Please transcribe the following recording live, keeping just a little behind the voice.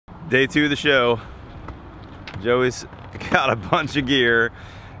Day 2 of the show. Joey's got a bunch of gear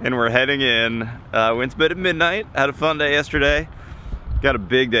and we're heading in. Went to bed at midnight, had a fun day yesterday. Got a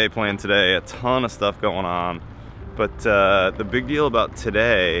big day planned today, a ton of stuff going on. But the big deal about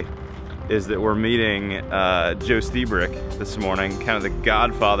today is that we're meeting Joe Lstiburek this morning, kind of the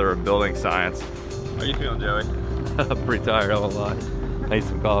godfather of building science. How you feeling, Joey? I'm pretty tired, I'm a lot. I need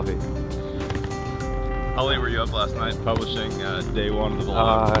some coffee. How late were you up last night publishing day 1 of the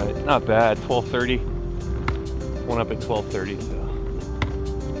vlog? Not bad, 12:30. Went up at 12:30, so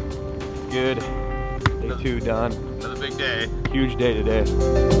good. Day 2 done. Another big day. Huge day today.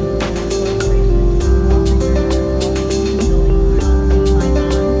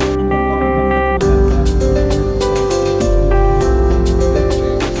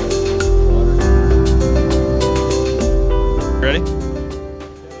 Ready?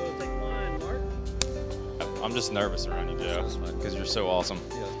 I'm just nervous around you, Joe, because you're so awesome.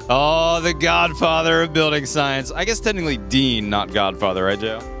 Oh, the godfather of building science. I guess technically Dean, not godfather, right,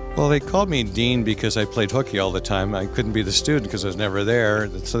 Joe? Well, they called me Dean because I played hooky all the time. I couldn't be the student because I was never there.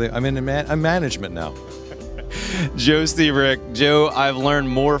 So I'm in I'm management now. Joe Lstiburek. Joe, I've learned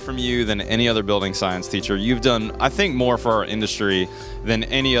more from you than any other building science teacher. You've done, I think, more for our industry than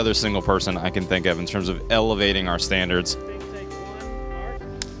any other single person I can think of in terms of elevating our standards.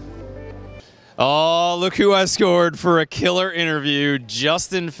 Oh, look who I scored for a killer interview.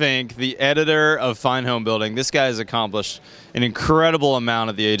 Justin Fink, the editor of Fine Home Building. This guy has accomplished an incredible amount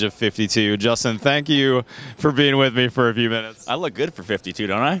at the age of 52. Justin, thank you for being with me for a few minutes. I look good for 52,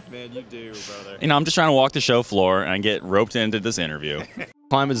 don't I? Man, you do, brother. You know, I'm just trying to walk the show floor and get roped into this interview.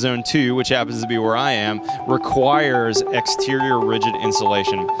 Climate Zone 2, which happens to be where I am, requires exterior rigid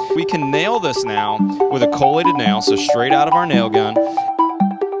insulation. We can nail this now with a collated nail, so straight out of our nail gun.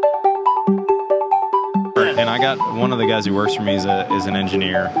 And I got one of the guys who works for me is an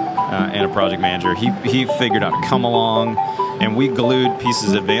engineer and a project manager. He figured out to come along, and we glued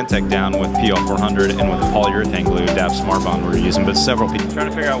pieces of Vantec down with PL400 and with polyurethane glue, DAP Smart Bond we're using, but several people. Trying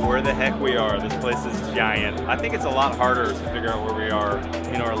to figure out where the heck we are. This place is giant. I think it's a lot harder to figure out where we are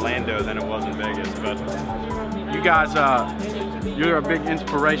in Orlando than it was in Vegas, but you guys, you're a big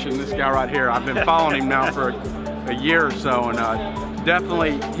inspiration, this guy right here. I've been following him now for a year or so, and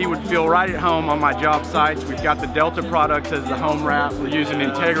definitely, he would feel right at home on my job sites. We've got the Delta products as the home wrap. We're using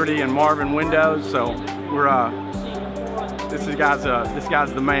Integrity and Marvin windows, so we're this guy's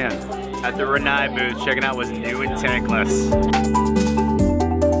the man. at the Renai booth, checking out what's new and tankless.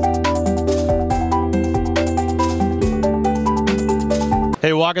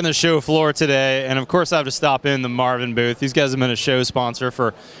 Hey, walking the show floor today, and of course I have to stop in the Marvin booth. These guys have been a show sponsor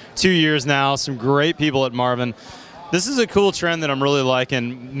for 2 years now. Some great people at Marvin. This is a cool trend that I'm really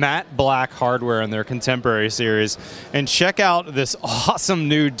liking, matte black hardware in their contemporary series. And check out this awesome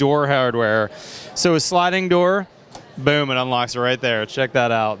new door hardware. So a sliding door, boom, it unlocks right there. Check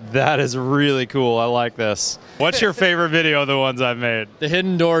that out. That is really cool. I like this. What's your favorite video of the ones I've made? The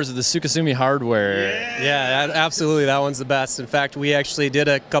hidden doors of the Sukasumi hardware. Yeah, absolutely. That one's the best. In fact, we actually did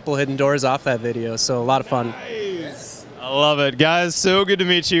a couple hidden doors off that video, so a lot of fun. Nice. I love it. Guys, so good to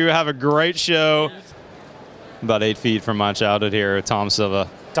meet you. Have a great show. About 8 feet from my childhood here, Tom Silva.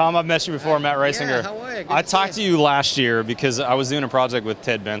 Tom, I've met you before, Matt Reisinger. Yeah, how are you? I talked to you last year because I was doing a project with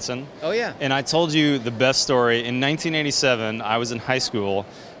Ted Benson. Oh, yeah. And I told you the best story. In 1987, I was in high school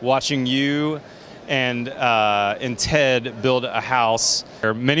watching you and Ted build a house.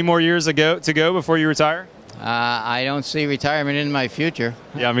 Many more years to go before you retire? I don't see retirement in my future.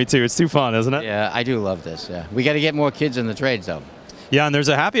 Yeah, me too. It's too fun, isn't it? Yeah, I do love this. Yeah, we got to get more kids in the trades, though. Yeah, and there's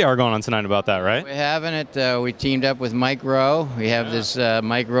a happy hour going on tonight about that, right? We're having it. We teamed up with Mike Rowe. We have this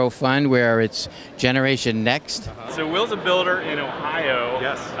Mike Rowe Fund where it's Generation Next. So Will's a builder in Ohio.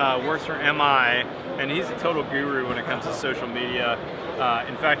 Yes. Works for MI, and he's a total guru when it comes to social media.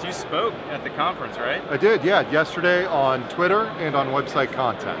 In fact, you spoke at the conference, right? I did, yeah, yesterday on Twitter and on website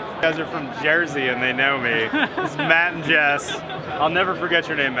content. You guys are from Jersey and they know me. This is Matt and Jess. I'll never forget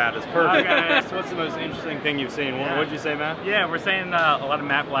your name, Matt. It's perfect. Okay. So what's the most interesting thing you've seen? Yeah. What did you say, Matt? Yeah, we're saying a lot of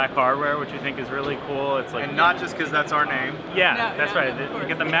matte black hardware, which we think is really cool. It's like, And not just because that's our name. yeah, that's right. You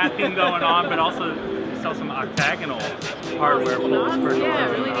get the matte theme going on, but also we sell some octagonal hardware pulls for Yeah,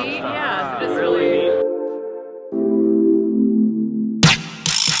 really neat. Yeah, so this is really neat.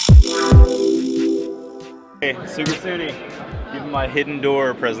 Hey, Sugasuni, give me my hidden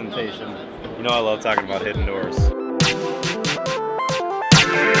door presentation. You know I love talking about hidden doors.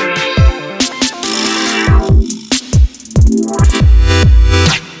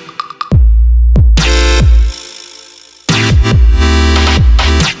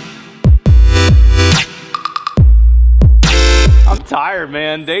 I'm tired,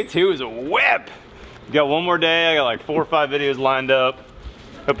 man. Day 2 is a whip. Got one more day. I got like 4 or 5 videos lined up.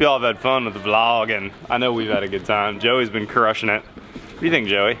 Hope y'all have had fun with the vlog, and I know we've had a good time. Joey's been crushing it. What do you think,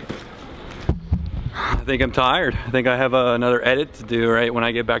 Joey? I think I'm tired. I think I have another edit to do right when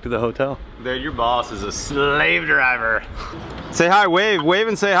I get back to the hotel. Dude, your boss is a slave driver. Say hi, wave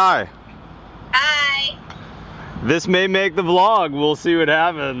and say hi. Hi. This may make the vlog. We'll see what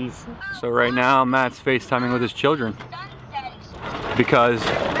happens. So right now, Matt's FaceTiming with his children because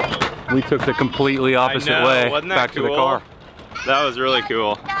we took the completely opposite way back to the car. That was really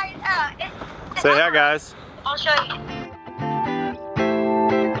cool. Say hi, guys. I'll show you.